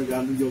 Yeah, bring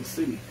out New York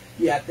City.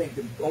 Yeah, I think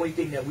the only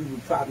thing that we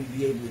would probably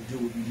be able to do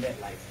would be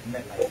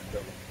MetLife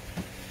building.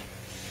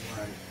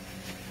 Right.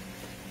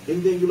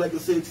 Anything you like to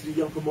say to the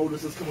young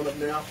promoters that's coming up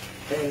now?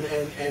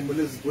 And when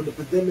the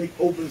pandemic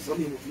opens,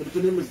 when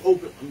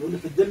the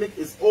pandemic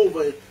is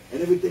over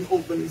and everything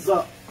opens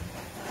up,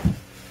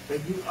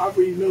 and you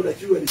already know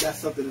that you already got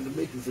something in the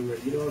makings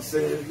already. You know what I'm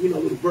saying?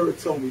 Little Bird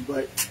told me,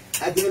 but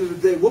at the end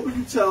of the day, what would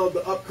you tell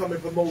the upcoming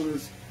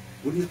promoters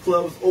when these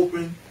clubs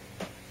open?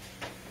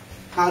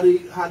 How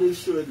they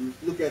should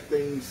look at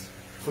things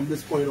from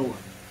this point on?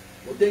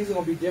 Well, things are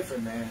going to be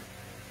different, man.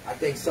 I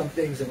think some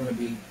things are going to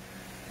be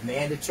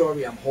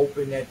mandatory. I'm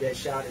hoping that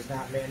shot is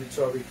not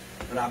mandatory,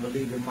 but I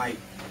believe it might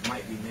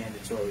be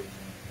mandatory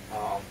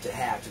to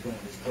have to go in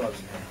these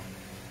clubs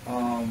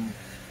now.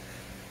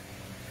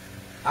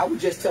 I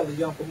would just tell the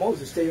young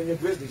promoters, stay on your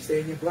grizzly,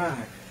 stay in your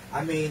grind.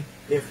 I mean,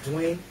 if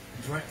Dwayne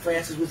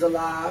Francis was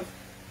alive,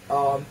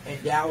 and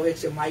Darryl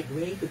Hicks and Mike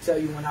Green could tell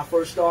you when I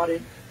first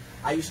started,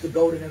 I used to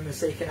go to them and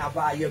say, "Can I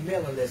buy your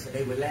mailing list?" And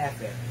they would laugh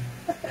at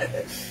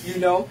me.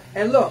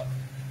 And look,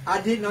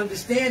 I didn't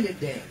understand it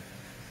then.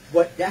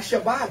 But that's your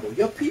Bible.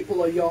 Your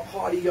people are the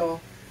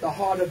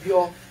heart of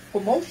your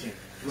promotion.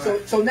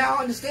 Right. So now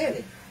I understand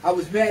it. I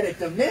was mad at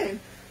them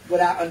then,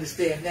 but I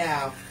understand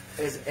now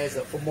as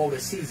a promoter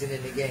seasoned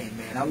in the game,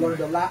 man. I learned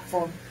a lot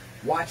from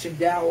watching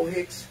Darryl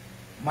Hicks,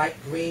 Mike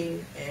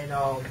Green, and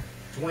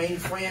Dwayne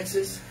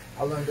Francis. I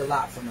I learned a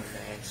lot from him,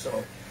 man.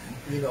 So,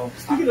 you know.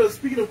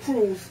 Speaking of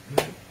crews,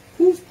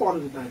 who's part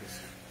of the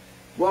dynasty?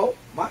 Well,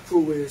 my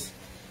crew is,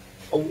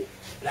 when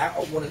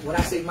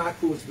I say my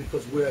crew, it's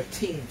because we're a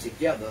team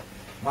together.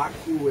 My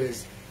crew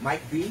is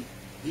Mike B,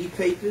 E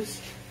Papers,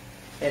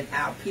 and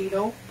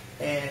Alpino,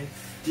 and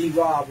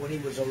D-Rob when he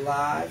was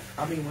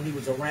when he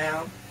was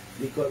around,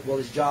 because, well,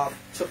 his job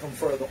took him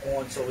further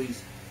on, so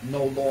he's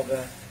no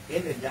longer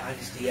in the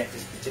dynasty at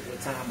this particular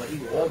time, but he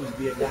will always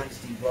be a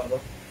dynasty brother.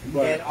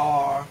 Right.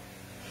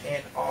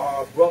 And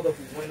our brother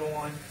who went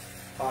on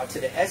to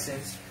the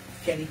Essence,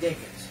 Kenny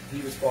Dinkins,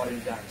 he was part of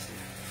the dynasty.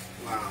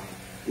 Wow.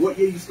 What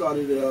year you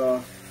started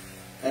at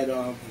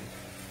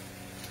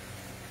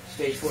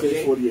Stage 48?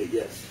 Stage 48,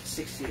 yes.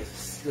 6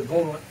 years. They're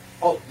going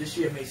on, this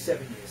year made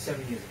 7 years,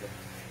 7 years ago.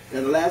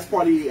 And the last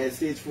party at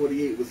Stage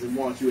 48 was in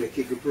March. You at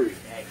Kid Capri.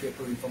 At Kid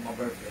Capri for my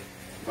birthday.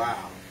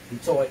 Wow. We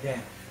tore it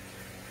down.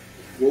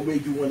 What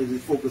made you want to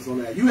focus on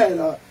that? You had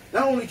not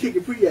only Kid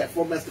Capri at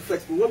for Master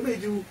Flex, but what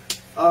made you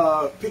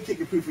pick Kid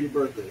Capri for your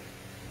birthday?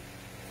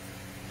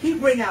 He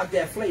bring out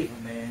that flavor,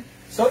 man.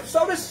 So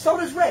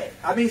does Red.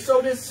 I mean,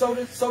 so does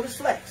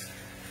Flex.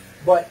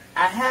 But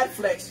I had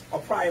Flex a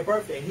prior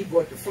birthday, and he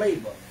brought the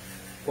flavor.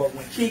 But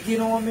when Kid get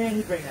on, man,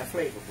 he bring that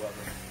flavor, brother.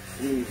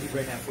 He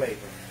bring that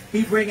flavor.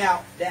 He bring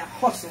out that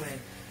hustling,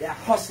 that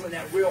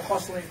real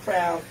hustling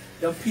crowd,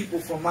 them people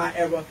from my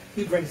era.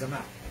 He brings them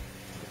out.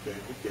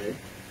 Okay.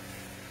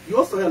 You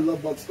also had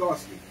Love Bug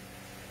Starsky.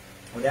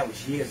 Well, that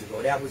was years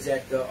ago. That was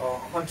at the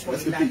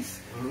 129th.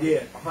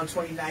 Yeah,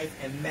 129th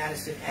and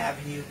Madison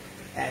Avenue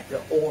at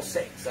the All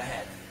Saints. I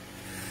had it.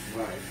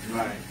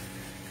 Right.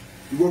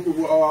 You work with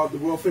the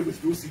world famous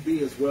Brucey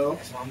B as well.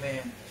 That's my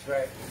man. That's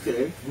right.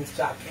 Okay.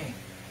 Rooftop King.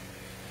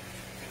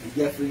 He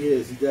definitely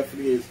is.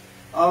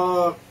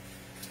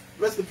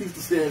 Rest in peace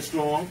to Stan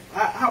Strong.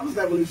 How was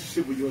that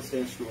relationship with you and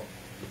Stan Strong?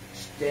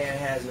 Stan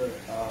has a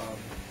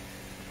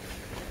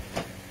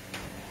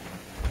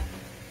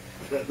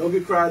don't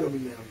get cried on me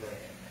now, man.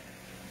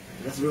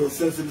 That's a real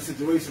sensitive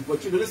situation.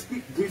 But let's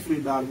speak briefly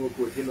about it real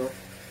quick,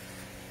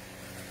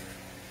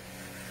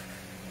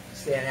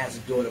 Stan has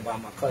a daughter by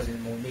my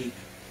cousin Monique,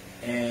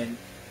 and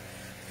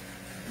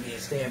me and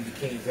Stan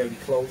became very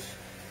close.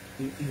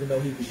 Even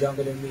though he was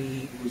younger than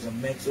me, he was a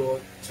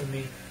mentor to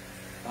me,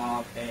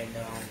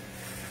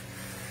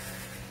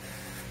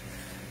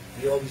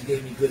 he always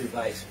gave me good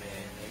advice,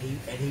 man.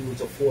 And he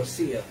was a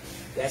foreseer.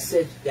 That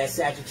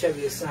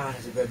Sagittarius sign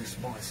is a very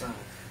smart sign.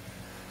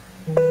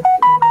 He's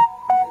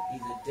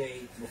a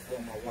day before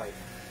my wife.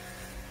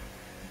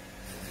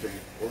 Okay,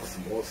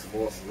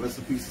 awesome. Rest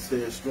in peace to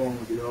Stan Strong,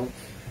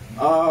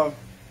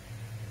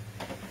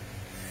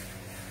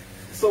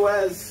 So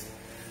as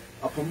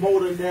a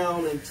promoter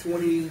now in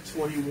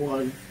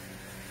 2021,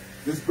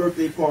 this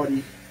birthday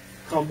party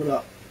coming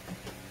up,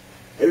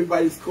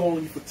 everybody's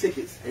calling you for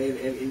tickets, and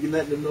you're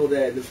letting them know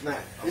that it's not.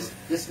 This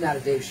is not a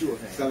Dave Shoo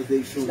event. It's not a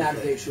Dave Shoo event. It's not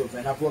a Dave Shoo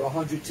event. I brought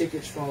 100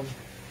 tickets from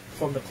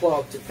the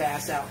club to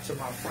pass out to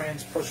my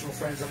friends, personal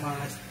friends of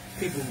mine,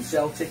 people who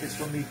sell tickets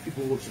for me,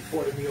 people who have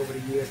supported me over the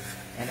years,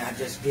 and I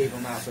just gave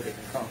them out so they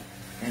can come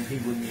and be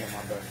with me on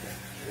my birthday.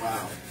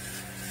 Wow.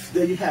 So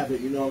there you have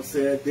it, you know what I'm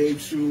saying? Dave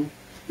Shoo,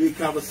 big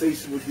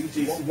conversation with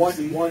DJ One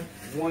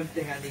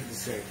thing I need to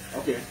say.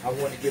 Okay. I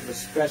want to give a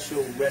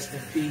special rest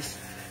in peace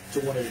to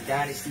one of the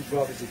Dynasty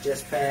brothers that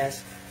just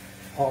passed,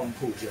 Harlem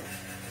Cujo.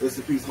 Rest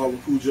in peace, Harlem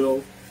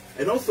Cujo.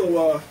 And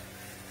also,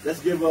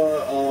 let's give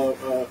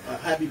a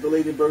happy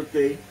belated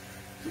birthday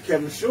to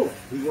Kevin Shaw.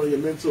 He's one of your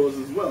mentors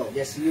as well.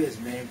 Yes, he is,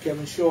 man.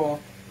 Kevin Shaw.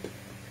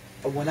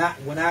 When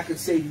I could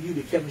say to you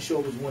that Kevin Shaw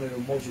was one of the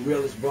most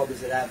realest brothers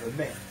that I ever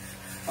met.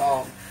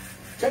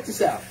 Check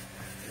this out.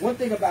 One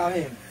thing about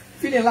him,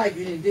 if he didn't like you,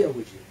 he didn't deal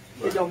with you.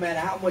 Right. It don't matter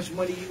how much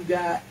money you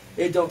got.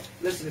 It don't.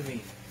 Listen to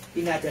me.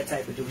 He's not that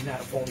type of dude. He's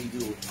not a phony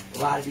dude. A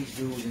lot of these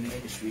dudes in the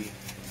industry,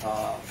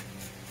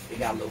 they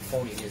got a little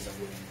phoniness with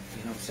them.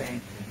 You know what I'm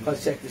saying?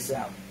 Because check this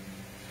out.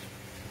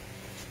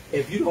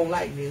 If you don't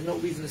like me, there's no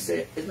reason to say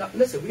it. It's not,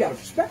 listen, we got to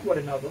respect one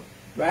another,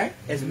 right?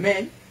 As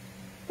men.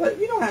 But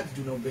we don't have to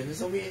do no business,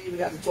 so we ain't even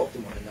got to talk to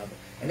one another.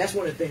 And that's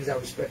one of the things I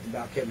respect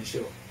about Kevin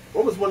Shaw.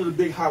 What was one of the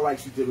big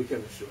highlights you did with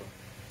Kevin Shaw?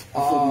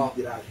 Before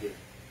we get out of here.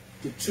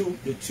 The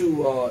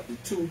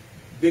two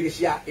biggest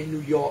yacht in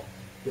New York,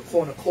 the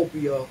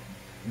Cornucopia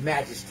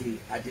Majesty.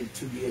 I did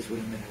 2 years with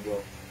him in a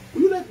row.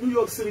 Will you let New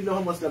York City know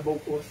how much that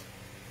boat cost?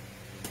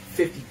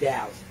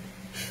 $50,000.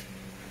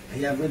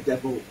 And y'all rent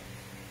that boat?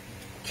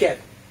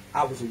 Kevin,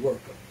 I was a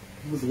worker.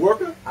 You was a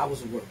worker? I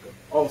was a worker.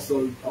 Oh,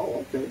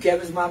 okay.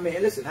 Kevin's my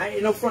man. Listen, I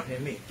ain't no fronting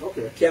at me.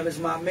 Okay. Kevin's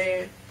my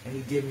man, and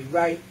he did me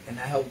right, and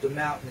I helped him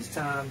out in his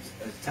time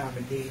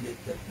of need.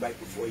 Right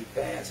before he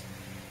passed,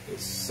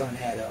 his son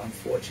had an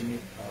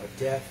unfortunate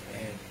death,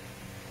 and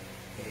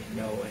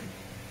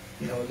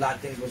a lot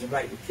of things wasn't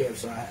right with Kev,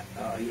 so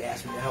he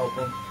asked me to help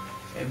him,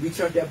 and we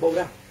turned that boat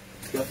out.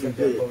 Definitely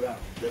did.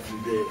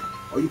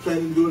 Are you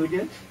planning to do it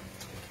again?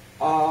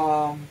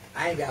 I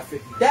ain't got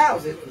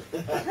 50,000,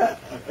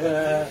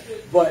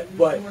 but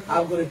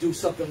I'm gonna do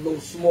something a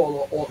little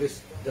smaller.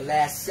 The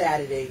last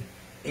Saturday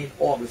in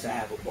August, I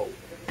have a boat.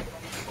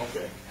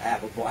 Okay. I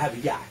have a bar. I have a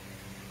yacht.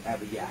 All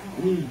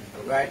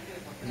right.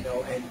 You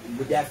know, and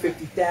with that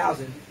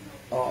 50,000,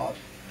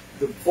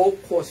 the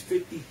boat cost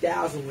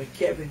 50,000 when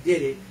Kevin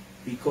did it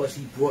because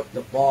he brought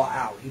the bar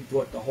out. He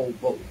brought the whole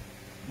boat.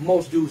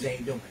 Most dudes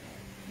ain't doing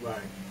that.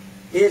 Right.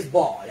 His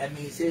bar. That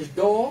means his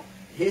door,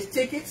 his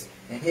tickets,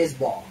 and his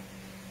bar.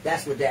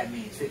 That's what that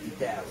means.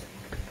 50,000.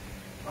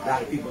 A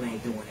lot of people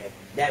ain't doing that.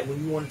 That when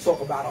you want to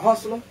talk about a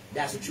hustler,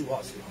 that's a true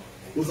hustler.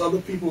 Was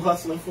other people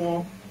hustling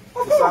for him?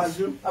 Of besides course.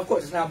 You? Of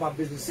course, it's not my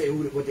business to say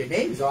what their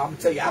names are. I'm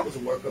gonna tell you I was a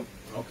worker.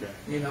 Okay.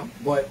 You know,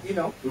 but you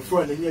know, the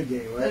front in your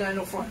game, right? There ain't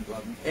no front,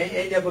 brother.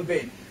 Ain't never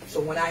been.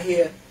 So when I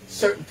hear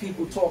certain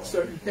people talk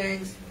certain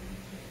things,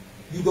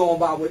 you going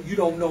by what you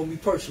don't know me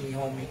personally,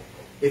 homie.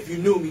 If you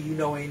knew me, you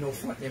know ain't no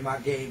front in my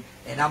game,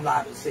 and I'm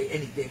liable to say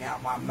anything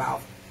out my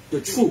mouth, the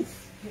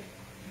truth,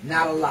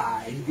 not a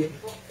lie.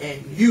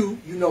 And you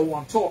know who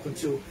I'm talking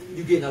to.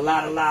 You getting a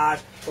lot of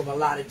lies from a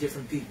lot of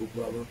different people,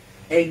 brother.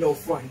 Ain't no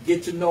front.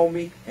 Get to know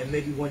me, and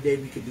maybe one day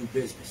we could do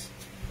business.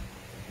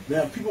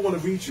 Now, if people want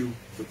to reach you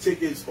for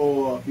tickets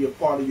or be a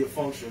part of your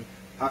function,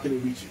 how can they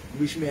reach you?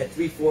 Reach me at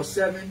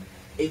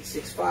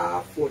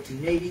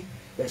 347-865-1480.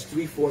 That's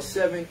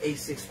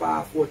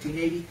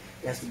 347-865-1480.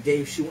 That's the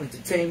Dave Shoo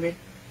Entertainment.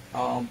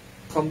 Come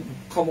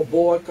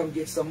aboard. Come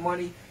get some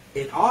money.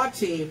 In our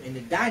team, in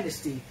the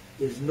Dynasty,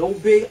 there's no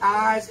big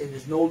I's and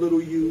there's no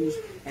little U's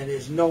and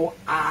there's no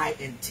I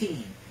in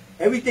team.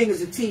 Everything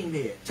is a team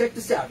here. Check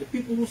this out. The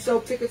people who sell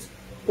tickets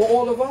for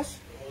all of us,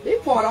 they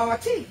part of our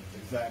team.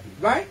 Exactly.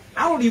 Right?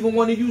 I don't even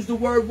want to use the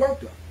word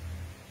worker.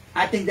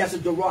 I think that's a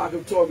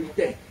derogatory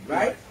thing,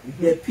 right?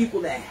 Mm-hmm. There are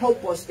people that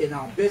help us in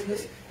our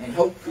business and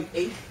help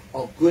create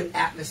a good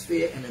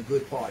atmosphere and a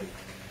good party.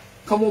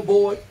 Come on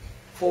board.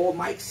 Call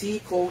Mike C.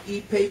 Call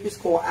E. Papers.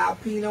 Call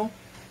Alpino.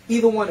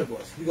 Either one of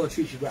us. We're going to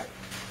treat you right.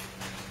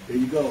 There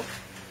you go.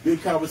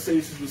 Big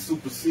conversations with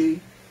Super C.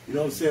 You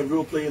know what I'm saying?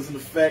 Real players in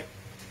effect.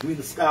 We in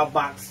the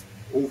Skybox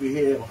over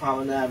here on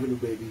Holland Avenue,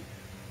 baby.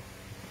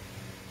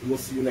 And we'll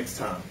see you next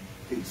time.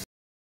 Peace.